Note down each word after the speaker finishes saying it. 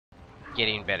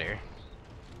getting better.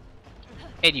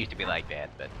 It used to be like that,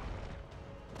 but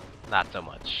not so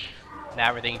much. Now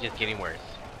everything's just getting worse.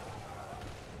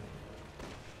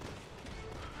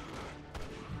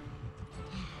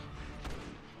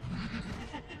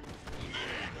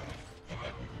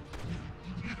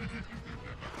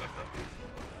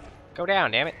 Go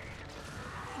down, damn it.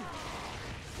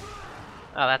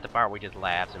 Oh, that's the part where we just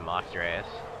laughs and mocks your ass.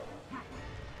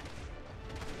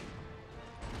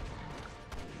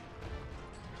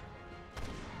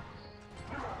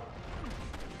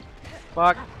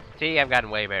 Fuck. See, I've gotten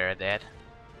way better at that.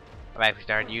 I've actually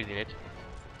started using it.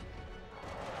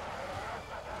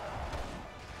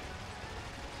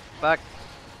 Fuck.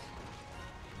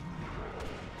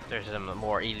 There's some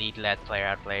more elite Let's Player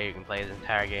I'd play. You can play this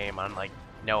entire game on like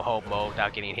no hope mode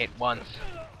without getting hit once.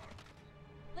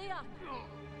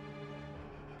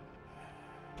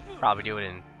 Probably do it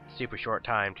in super short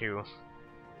time too.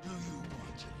 Do you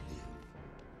want to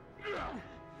live?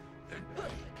 Then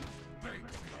beg for your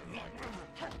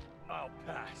life. I'll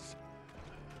pass.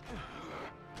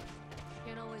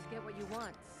 Can't always get what you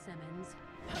want, Simmons.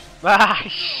 Ah, I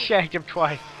shagged him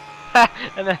twice.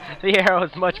 And the arrow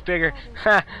is much bigger.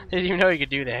 Ha! Didn't even know you could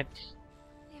do that.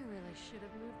 You really should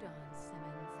have moved on,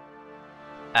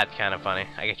 Simmons. That's kind of funny.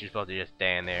 I guess you're supposed to just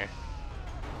stand there.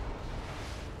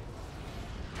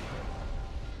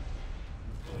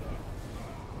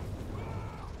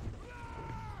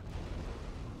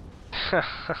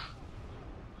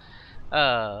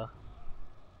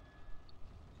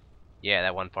 Yeah,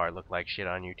 that one part looked like shit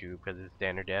on YouTube because it's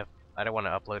standard def. I don't want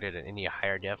to upload it at any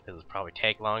higher def because it'll probably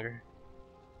take longer.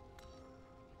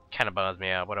 Kind of bums me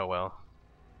out, but oh well.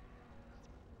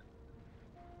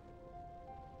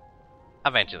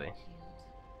 Eventually.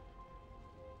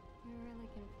 You're really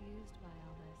confused by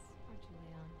all this, aren't you,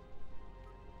 Leon?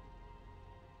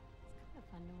 It's kind of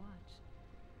fun to watch.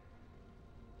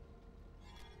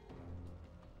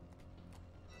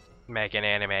 Make an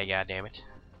anime, goddammit.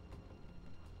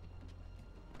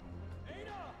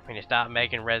 When you stop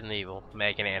making Resident Evil,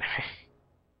 make an anime.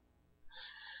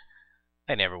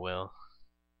 I never will.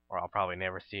 Or I'll probably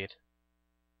never see it.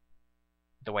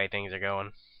 The way things are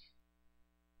going.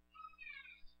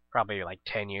 Probably like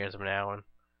 10 years from now, and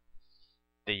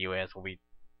the US will be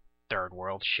third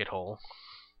world shithole.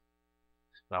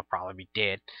 And I'll probably be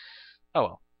dead. Oh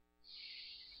well.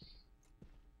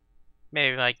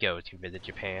 Maybe I might go to visit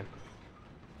Japan.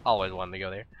 Always wanted to go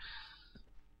there.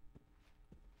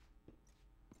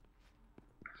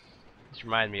 This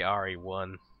reminds me of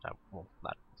RE1. Well,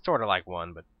 not sort of like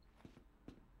 1, but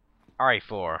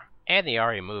RE4 and the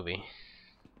RE movie.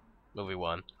 Movie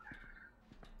 1.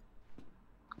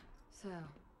 So,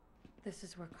 this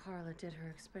is where Carla did her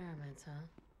experiments, huh?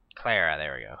 Clara,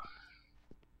 there we go.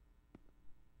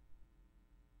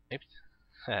 Oops.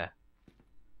 Huh.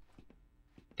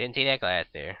 Didn't see that glass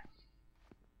there.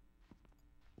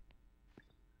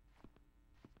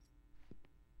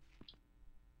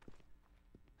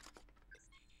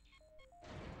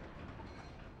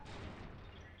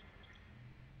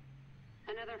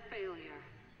 Another failure.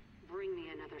 Bring me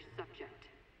another subject.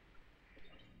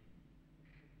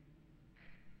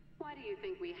 Why do you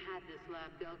think we had this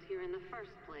lab built here in the first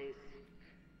place?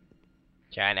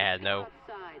 China has no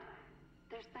Outside,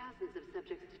 there's thousands of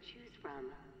subjects to choose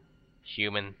from.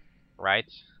 human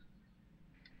rights.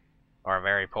 Or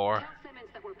very poor. Tell Simmons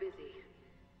that we're busy.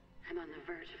 I'm on the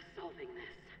verge of solving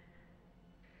this.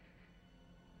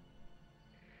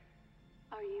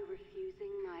 Are you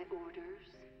refusing my orders?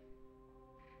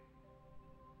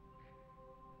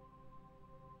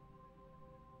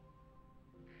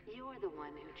 You're the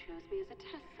one who chose me as a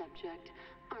test subject,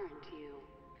 aren't you?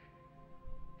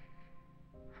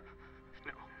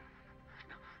 No.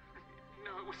 No.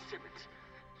 No, it was Simmons.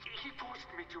 He forced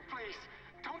me to. Please,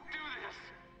 don't do this.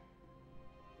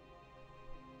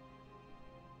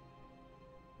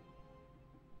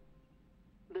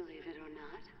 Believe it or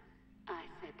not, I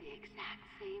said the exact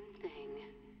same thing.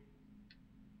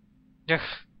 You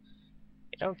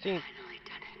don't seem. Finally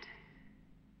done it.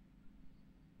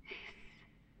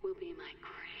 This will be my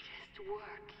greatest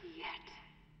work yet.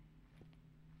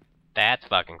 That's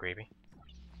fucking creepy.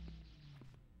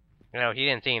 You know, she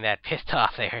didn't seem that pissed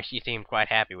off there. She seemed quite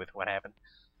happy with what happened.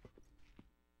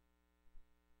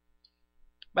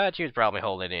 But she was probably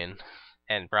holding it in.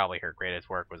 And probably her greatest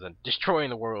work was in destroying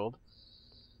the world.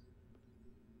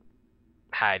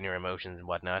 Hiding her emotions and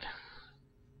whatnot.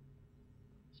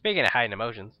 Speaking of hiding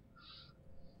emotions.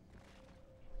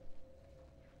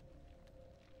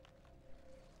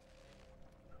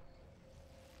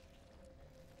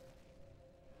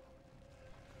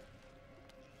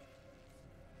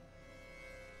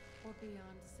 We'll be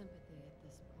beyond sympathy at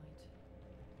this point.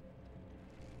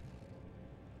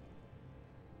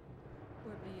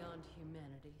 We're beyond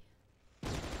humanity.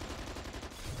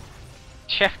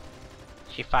 Tch.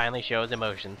 She finally shows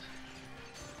emotions.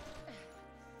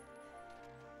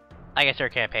 I guess her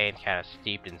campaign's kind of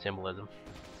steeped in symbolism.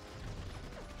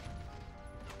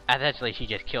 Essentially, she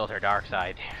just killed her dark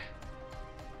side.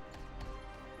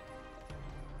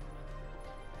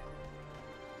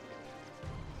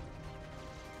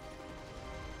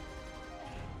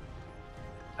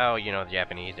 Oh, you know the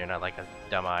Japanese, they're not like a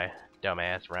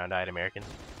dumbass, round-eyed Americans.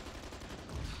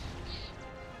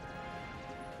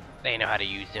 They know how to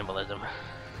use symbolism.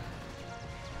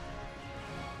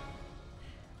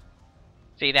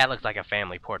 See, that looks like a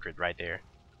family portrait right there.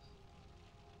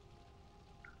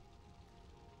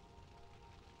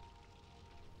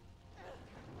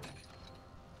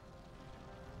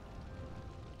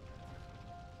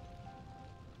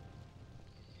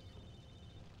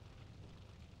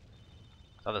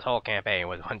 So this whole campaign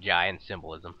was one giant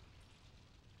symbolism.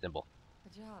 Symbol.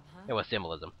 A job, huh? It was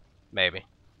symbolism. Maybe.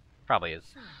 Probably is.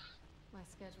 Sure. My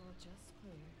schedule just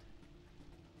cleared.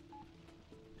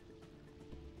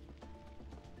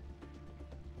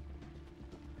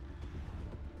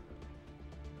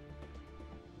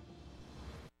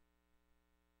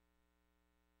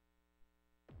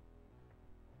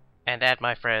 And that,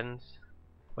 my friends,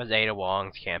 was Ada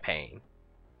Wong's campaign.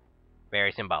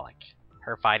 Very symbolic.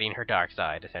 Her fighting her dark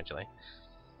side, essentially.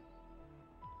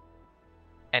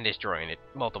 And destroying it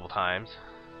multiple times.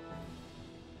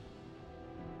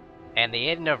 And the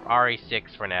end of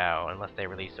RE6 for now, unless they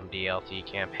release some DLC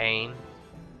campaign.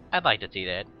 I'd like to see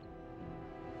that.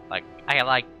 Like, I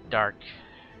like Dark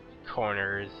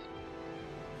Corners.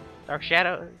 Dark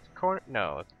Shadows?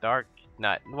 No, Dark...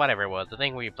 Not... Whatever it was. The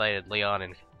thing we played as Leon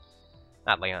and...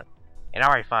 Not Leon. In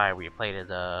RE5 we played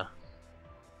as,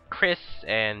 Chris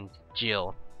and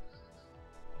Jill.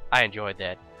 I enjoyed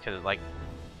that, because it's like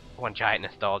one giant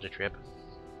nostalgia trip.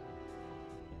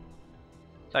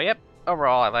 So, yep.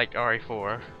 Overall, I liked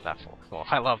RE4. Not 4. Well,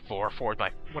 I love 4. 4 is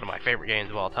one of my favorite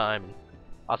games of all time. And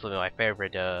also my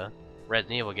favorite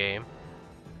Resident Evil game.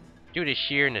 Due to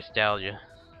sheer nostalgia.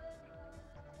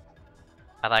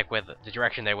 I like with the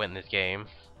direction they went in this game.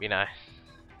 Be nice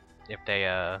if they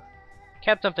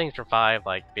kept some things from 5,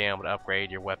 like being able to upgrade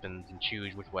your weapons and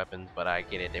choose which weapons. But I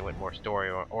get it, they went more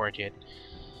story oriented,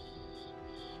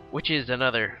 which is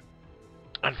another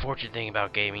unfortunate thing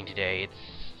about gaming today.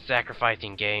 It's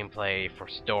sacrificing gameplay for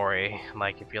story.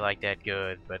 Like, if you like that,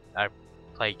 good, but I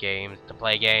play games to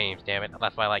play games, damn it.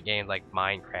 That's why I like games like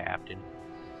Minecraft and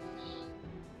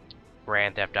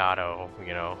Grand Theft Auto,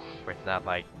 you know, where it's not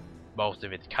like most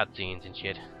of it's cutscenes and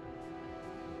shit.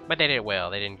 But they did it well.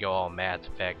 They didn't go all Mass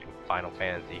Effect and Final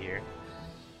Fantasy here.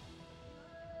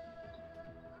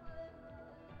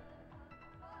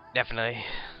 Definitely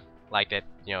like that,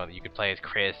 you know, you could play as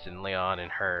Chris and Leon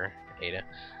and her, Ada.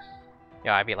 You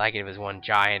know, I'd be like it if it was one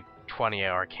giant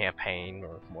 20-hour campaign,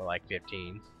 or more like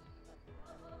 15.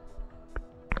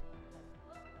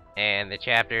 And the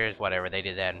chapters, whatever, they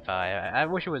did that in 5. I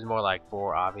wish it was more like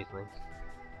 4, obviously.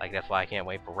 Like, that's why I can't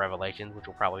wait for Revelations, which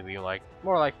will probably be like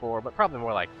more like 4, but probably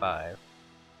more like 5.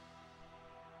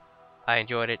 I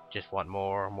enjoyed it, just want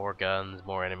more guns,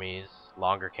 more enemies,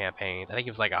 longer campaigns. I think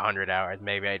it was like 100 hours,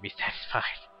 maybe I'd be satisfied.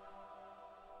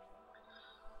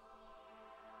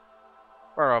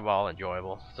 But overall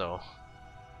enjoyable, so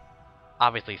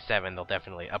obviously 7 they'll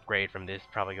definitely upgrade from this,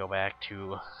 probably go back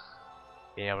to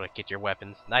being able to get your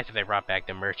weapons. Nice if they brought back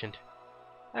the merchant.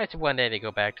 Nice if one day they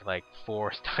go back to like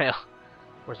 4 style,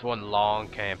 where it's one long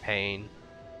campaign.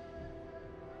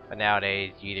 But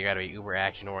nowadays you either gotta be uber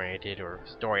action oriented or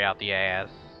story out the ass.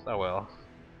 Oh well.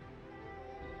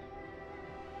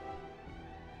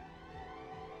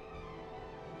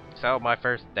 So my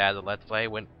first Dazzle Let's Play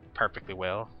went perfectly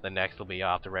well. The next will be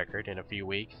off the record in a few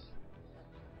weeks.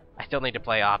 I still need to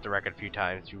play off the record a few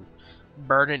times to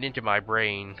burn it into my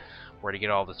brain where to get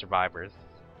all the survivors.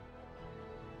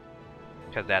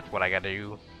 Because that's what I gotta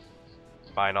do.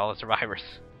 Find all the survivors.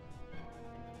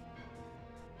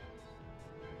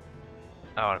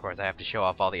 Oh, and of course I have to show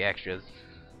off all the extras.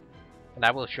 And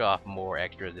I will show off more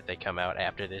extras if they come out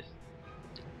after this.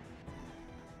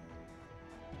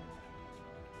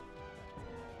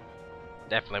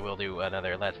 Definitely will do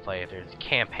another Let's Play if there's a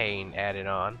campaign added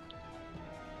on.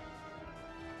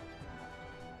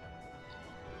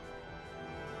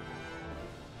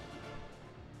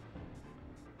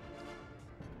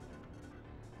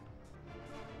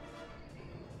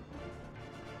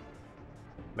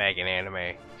 Make an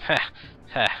anime.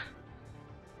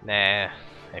 Nah,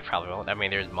 they probably won't. I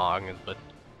mean, there's mangas, but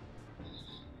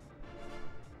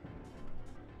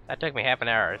That took me half an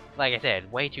hour. Like I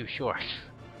said, way too short.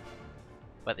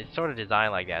 But it's sort of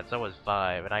designed like that. So was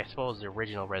 5, and I suppose the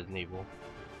original Resident Evil.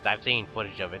 I've seen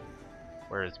footage of it,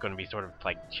 where it's going to be sort of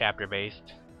like chapter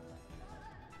based.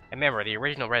 And remember, the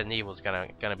original Resident Evil is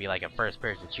gonna be like a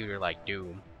first-person shooter like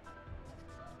Doom.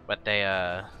 But they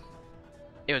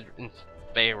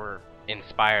were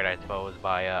inspired, I suppose,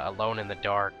 by Alone in the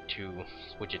Dark to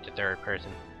switch it to third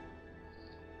person.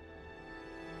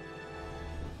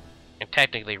 And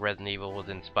technically, Resident Evil was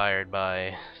inspired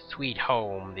by Sweet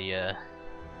Home, the I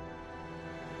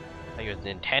think it was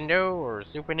Nintendo or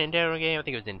Super Nintendo game. I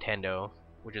think it was Nintendo,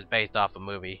 which was based off a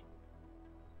movie.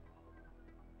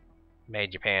 Made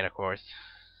in Japan, of course.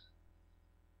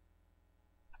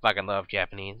 I fucking love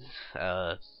Japanese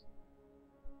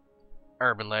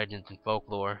urban legends and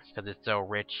folklore because it's so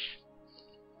rich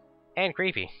and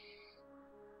creepy.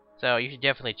 So you should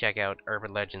definitely check out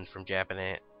Urban Legends from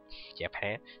Japan,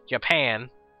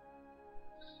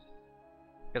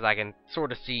 because I can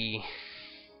sort of see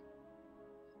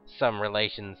some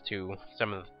relations to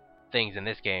some of the things in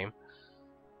this game.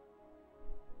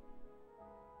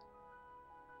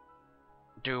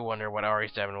 Do wonder what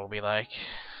RE7 will be like,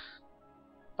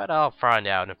 but I'll find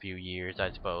out in a few years,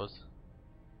 I suppose.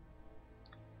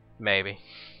 Maybe.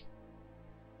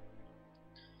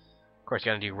 Of course,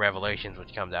 gonna do Revelations,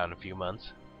 which comes out in a few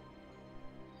months.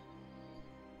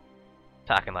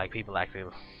 Talking like people actually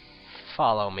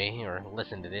follow me or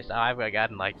listen to this. I've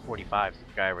gotten like 45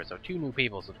 subscribers, so 2 new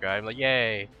people subscribed. Like,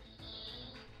 yay!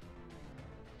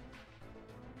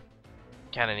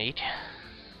 Kinda neat.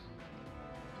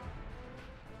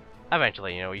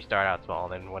 Eventually, you know, you start out small,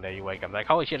 then one day you wake up like,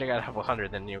 holy shit, I got a couple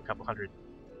hundred, then you know, a couple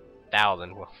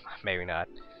 100,000. Well, maybe not.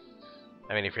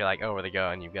 I mean, if you're like over the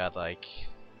gun, you've got like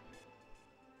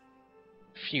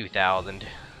a few thousand.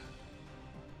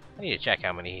 I need to check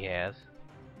how many he has.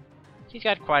 He's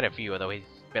got quite a few, although he's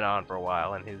been on for a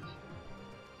while, and his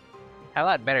a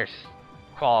lot better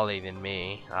quality than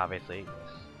me, obviously.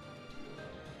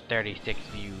 36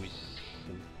 views.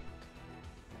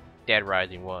 Dead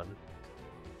Rising 1.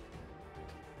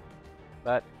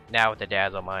 But now with the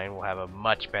Dazzle Mine, we'll have a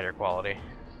much better quality.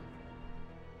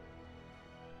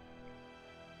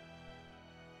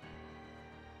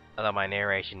 Although my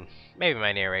narration, maybe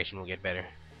my narration will get better.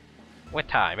 With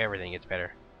time, everything gets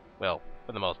better. Well,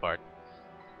 for the most part.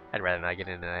 I'd rather not get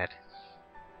into that.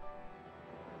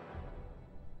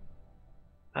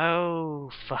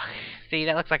 Oh, fuck. See,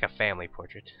 that looks like a family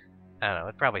portrait. I don't know,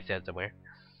 it probably said somewhere.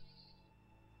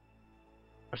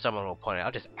 Or someone will point it out.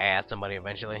 I'll just ask somebody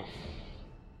eventually.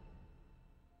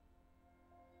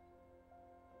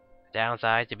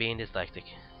 Downside to being dyslexic.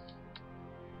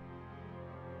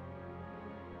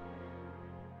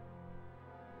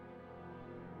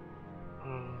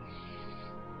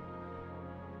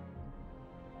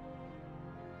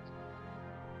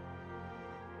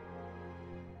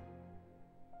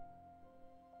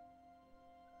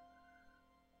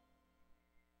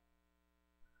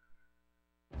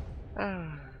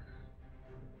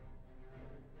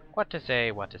 What to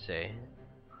say, what to say.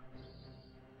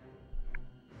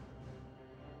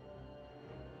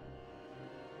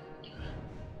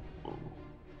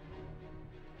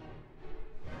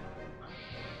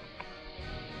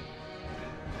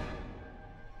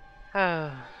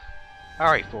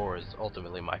 RE4 is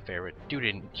ultimately my favorite due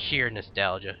to sheer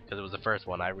nostalgia, because it was the first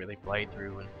one I really played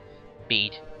through and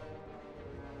beat.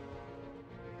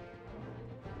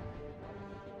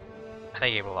 I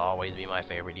think it will always be my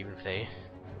favorite, even if they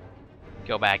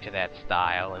go back to that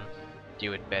style and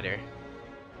do it better.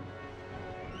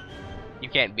 You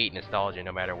can't beat nostalgia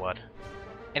no matter what.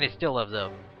 And it still lives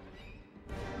up.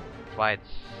 That's why it's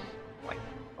like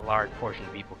a large portion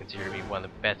of people consider it to be one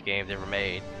of the best games ever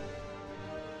made.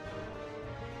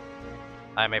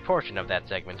 I'm a portion of that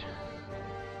segment.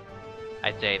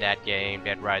 I'd say that game,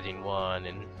 Dead Rising 1,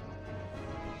 and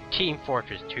Team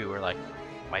Fortress 2 are like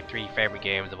my 3 favorite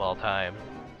games of all time.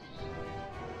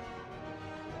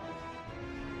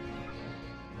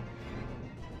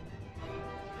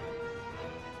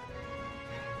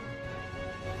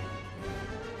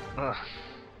 Ugh.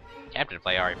 Tempted to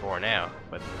play RE4 now,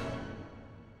 but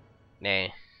nah.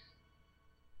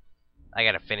 I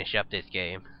gotta finish up this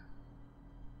game.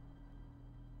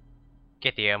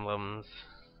 Get the emblems.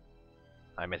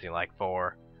 I'm missing like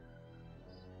 4.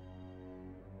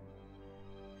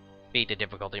 Beat the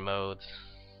difficulty modes.